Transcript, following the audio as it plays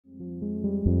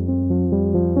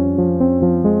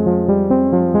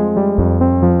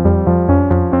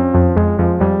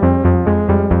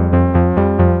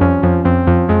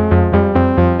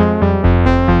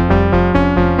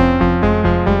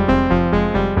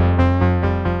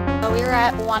We're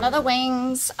at one of the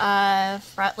wings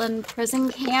of Rutland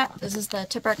prison camp. This is the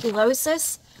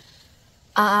Tuberculosis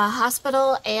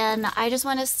hospital, and I just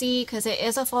want to see, because it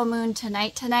is a full moon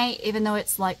tonight, even though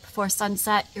it's like before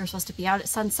sunset. You're supposed to be out at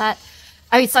sunset.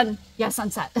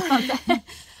 Sunset.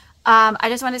 I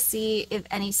just want to see if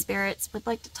any spirits would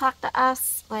like to talk to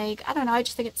us. Like, I don't know, I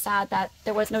just think it's sad that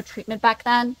there was no treatment back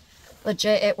then.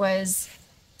 Legit, it was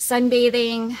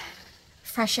sunbathing,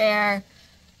 fresh air,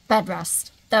 bed rest.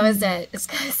 That was it. It's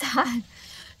kind of sad.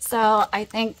 So I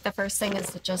think the first thing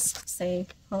is to just say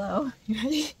hello. You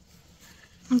ready?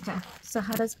 Okay. So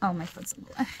how does... Oh, my foot's in the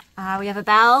way. We have a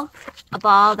bell, a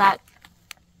ball that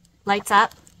lights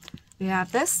up. We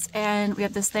have this, and we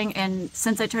have this thing, and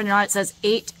since I turned it on, it says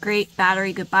 8, great,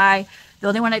 battery, goodbye. The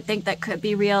only one I think that could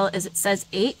be real is it says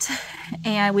 8,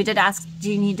 and we did ask,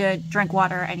 do you need to drink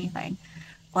water or anything?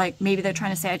 Like, maybe they're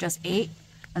trying to say I just ate,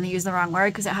 and they use the wrong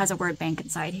word, because it has a word bank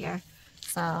inside here.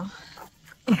 So,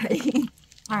 ready?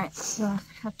 All right, so you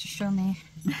have to show me.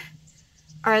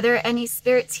 Are there any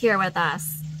spirits here with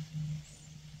us?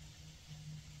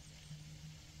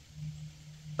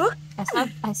 Ooh,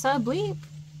 I saw a bleep.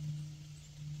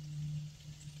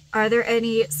 Are there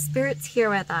any spirits here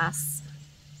with us?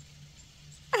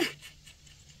 If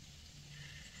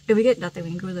we get nothing, we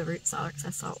can go to the root cellar because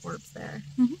I saw orbs there.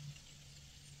 Mm-hmm.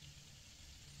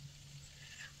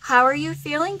 How are you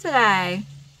feeling today?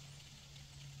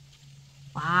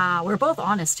 Wow, we're both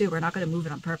honest too. We're not going to move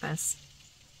it on purpose.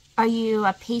 Are you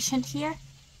a patient here?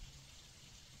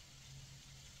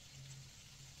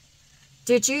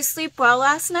 Did you sleep well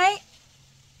last night?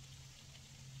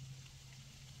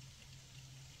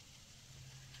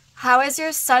 How is your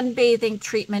sunbathing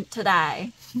treatment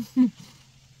today?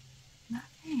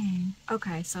 Nothing.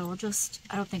 Okay, so we'll just...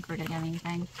 I don't think we're getting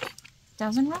anything.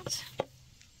 Doesn't it?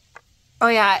 Oh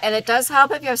yeah, and it does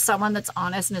help if you have someone that's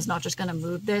honest and is not just going to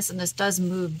move this, and this does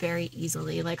move very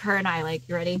easily. Like her and I, like,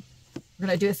 you ready? We're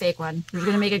going to do a fake one. We're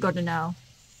going to make it go to no.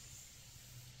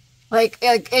 Like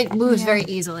it moves very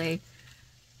easily.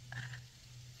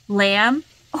 Lamb?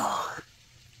 Oh.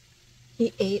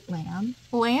 He ate lamb.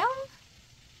 Lamb?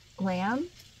 Lamb?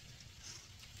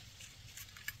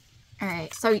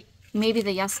 Alright, so maybe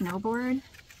the yes-no board?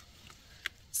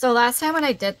 So last time when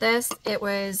I did this, it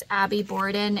was Abby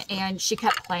Borden, and she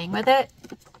kept playing with it.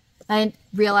 I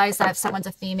realized that if someone's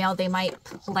a female, they might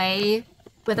play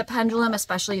with a pendulum,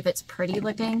 especially if it's pretty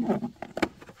looking.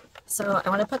 So I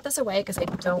want to put this away because I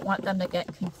don't want them to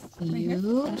get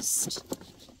confused.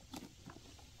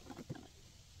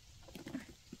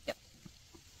 Yep.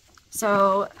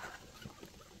 So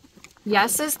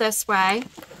yes is this way,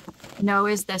 no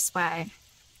is this way.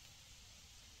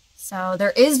 So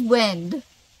there is wind.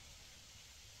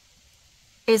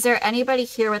 Is there anybody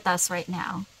here with us right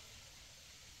now?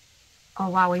 Oh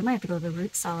wow, we might have to go to the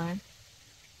root cellar.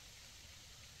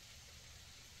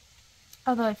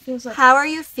 Although it feels like... How are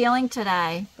you feeling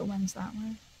today? The wind's that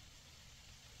way.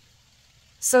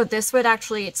 So this would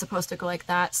actually, it's supposed to go like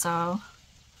that, so...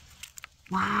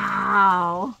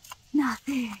 Wow.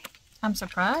 Nothing. I'm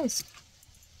surprised.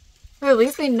 Well, at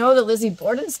least we know the Lizzie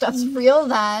Borden stuff's real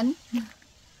then.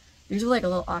 These are like a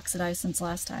little oxidized since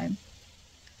last time.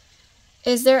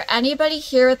 Is there anybody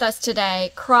here with us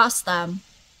today? Cross them.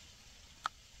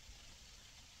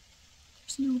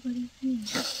 There's nobody here.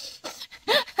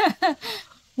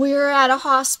 We were at a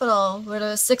hospital where there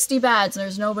was 60 beds and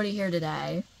there's nobody here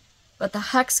today. But the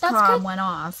Hexcom went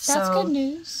off. That's so good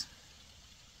news.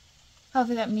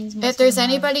 Hopefully that means if there's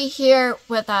anybody here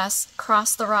with us,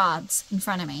 cross the rods in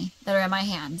front of me that are in my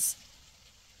hands.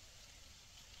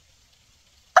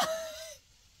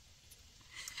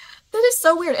 That is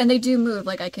so weird. And they do move.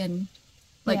 Like I can,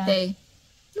 like they...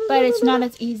 But it's not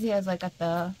as easy as like at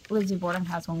the Lizzie Borden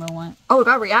house when we went. Oh, it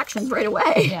got reactions right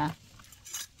away. Yeah.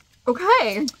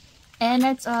 Okay. And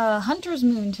it's a hunter's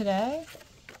moon today.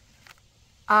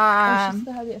 I'm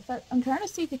trying to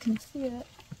see if you can see it.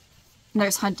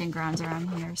 There's hunting grounds around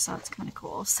here, so it's kind of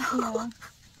cool. So yeah.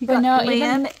 But no,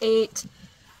 Lamb 8,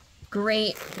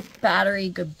 great, battery,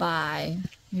 goodbye.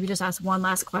 Maybe just ask one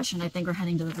last question. I think we're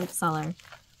heading to the root cellar.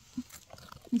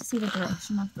 Let me see the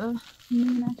direction of the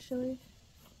moon, actually.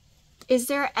 Is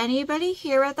there anybody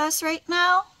here with us right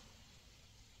now?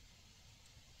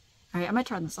 Alright, I'm gonna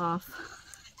turn this off.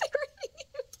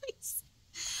 Please.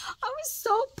 I was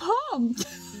so pumped.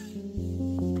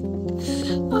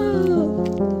 Oh.